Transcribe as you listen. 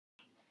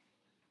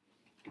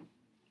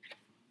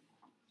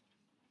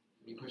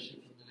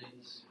question from the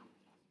ladies?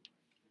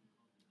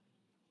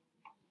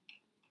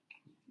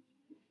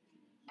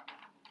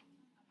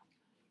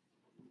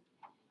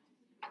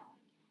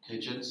 Okay,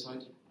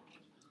 genocide.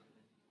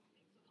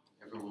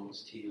 Everyone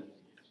wants tea.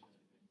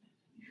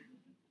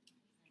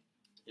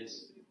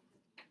 Yes.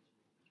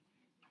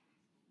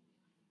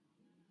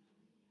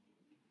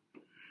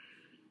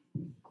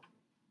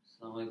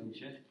 Assalamu alaikum,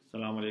 Sheikh.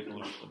 Assalamu alaikum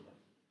wa rahmatullah.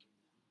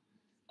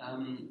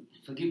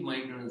 Forgive my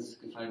ignorance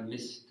if I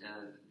missed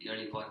the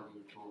early part of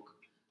your talk.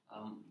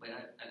 But I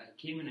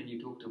came in and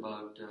you talked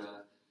about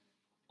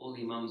all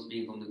the Imams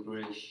being from the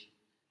Quraysh,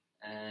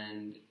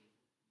 and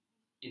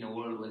in a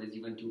world where there's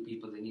even two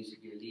people, there needs to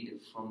be a leader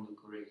from the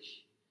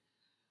Quraysh.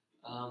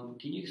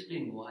 Can you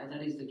explain why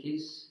that is the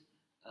case?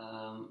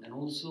 And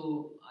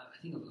also, I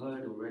think I've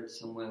heard or read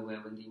somewhere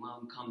where when the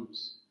Imam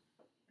comes,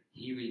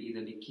 he will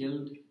either be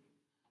killed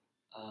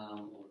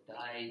or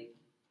die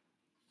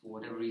for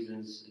whatever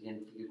reasons.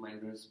 Again, forgive my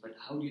ignorance, but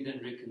how do you then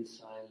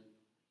reconcile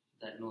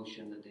that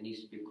notion that there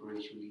needs to be a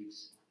Quraysh who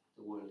leads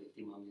the world if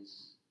the Imam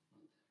is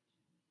not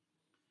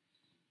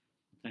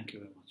there? Thank you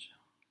very much.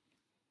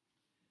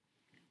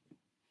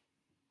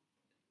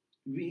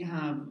 We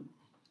have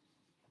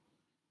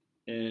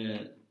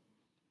a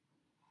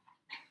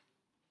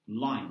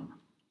line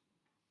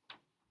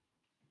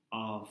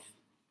of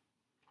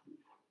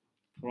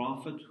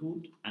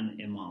prophethood and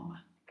imamah.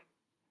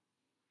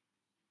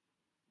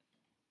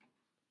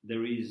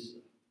 There is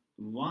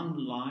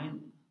one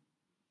line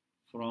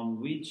from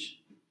which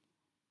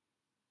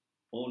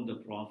all the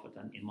prophet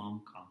and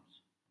imam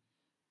comes.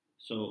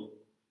 So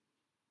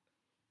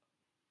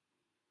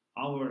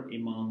our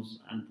imams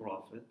and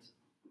prophets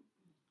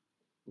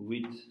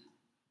with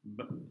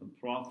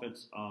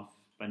prophets of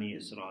Bani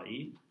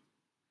Israel,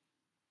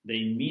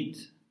 they meet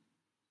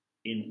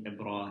in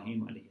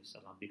Ibrahim alayhi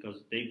salam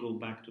because they go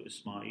back to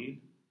Ismail,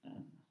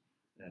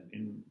 and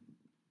in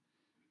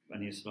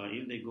Bani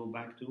Israel they go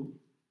back to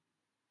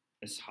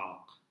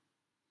Ishaq,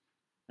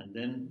 and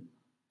then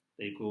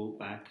they go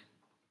back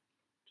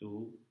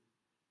to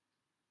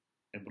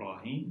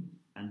Ibrahim,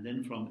 and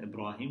then from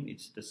Ibrahim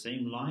it's the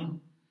same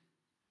line,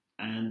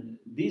 and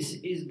this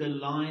is the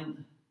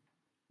line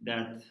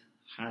that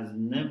has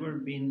never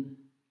been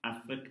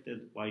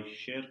affected by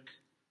shirk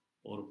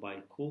or by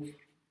kufr.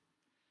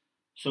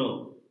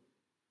 So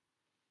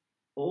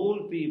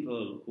all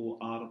people who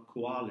are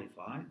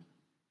qualified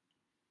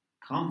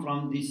come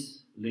from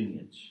this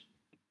lineage,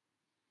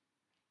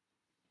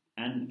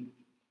 and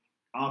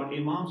our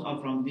imams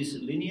are from this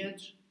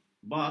lineage,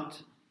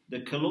 but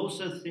the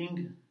closest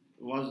thing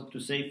was to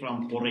say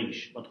from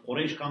Quraysh, but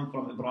Quraysh come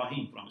from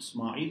Ibrahim, from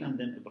Ismail and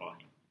then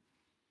Ibrahim.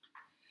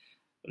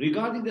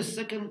 Regarding the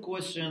second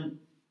question,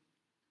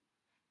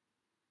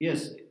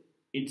 yes,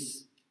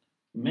 it's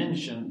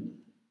mentioned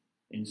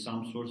in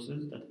some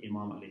sources that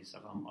Imam alayhi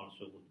salam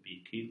also would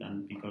be killed,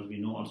 and because we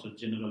know also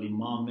generally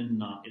ma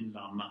minna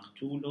illa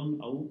maqtulun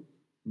aw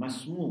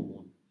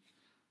masmumun.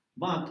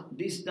 But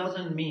this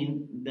doesn't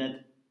mean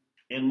that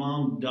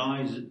Imam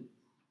dies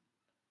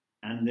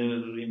and there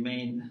will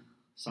remain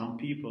some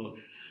people.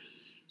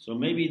 So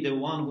maybe the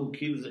one who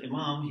kills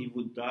Imam, he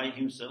would die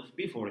himself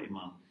before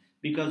Imam.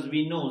 Because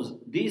we know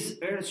this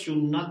earth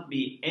should not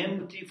be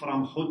empty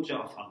from Hujjah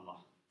of Allah.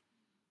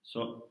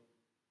 So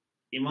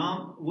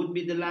Imam would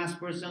be the last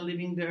person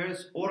leaving the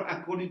earth, or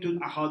according to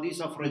ahadith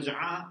of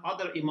Raj'ah,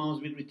 other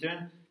Imams will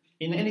return.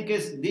 In any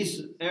case,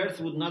 this earth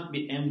would not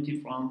be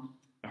empty from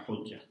a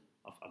Hujjah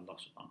of Allah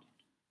subhanahu wa ta'ala.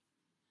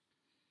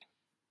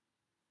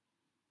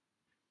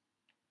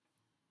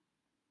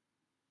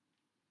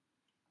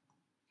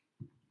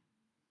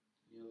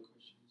 Any other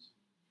questions?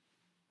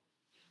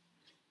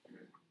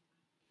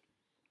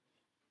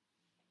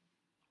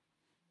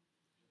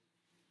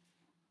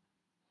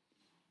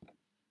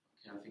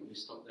 Okay, I think we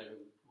stopped there.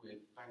 We're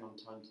bang on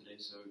time today,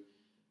 so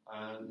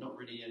not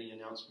really any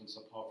announcements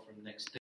apart from next day.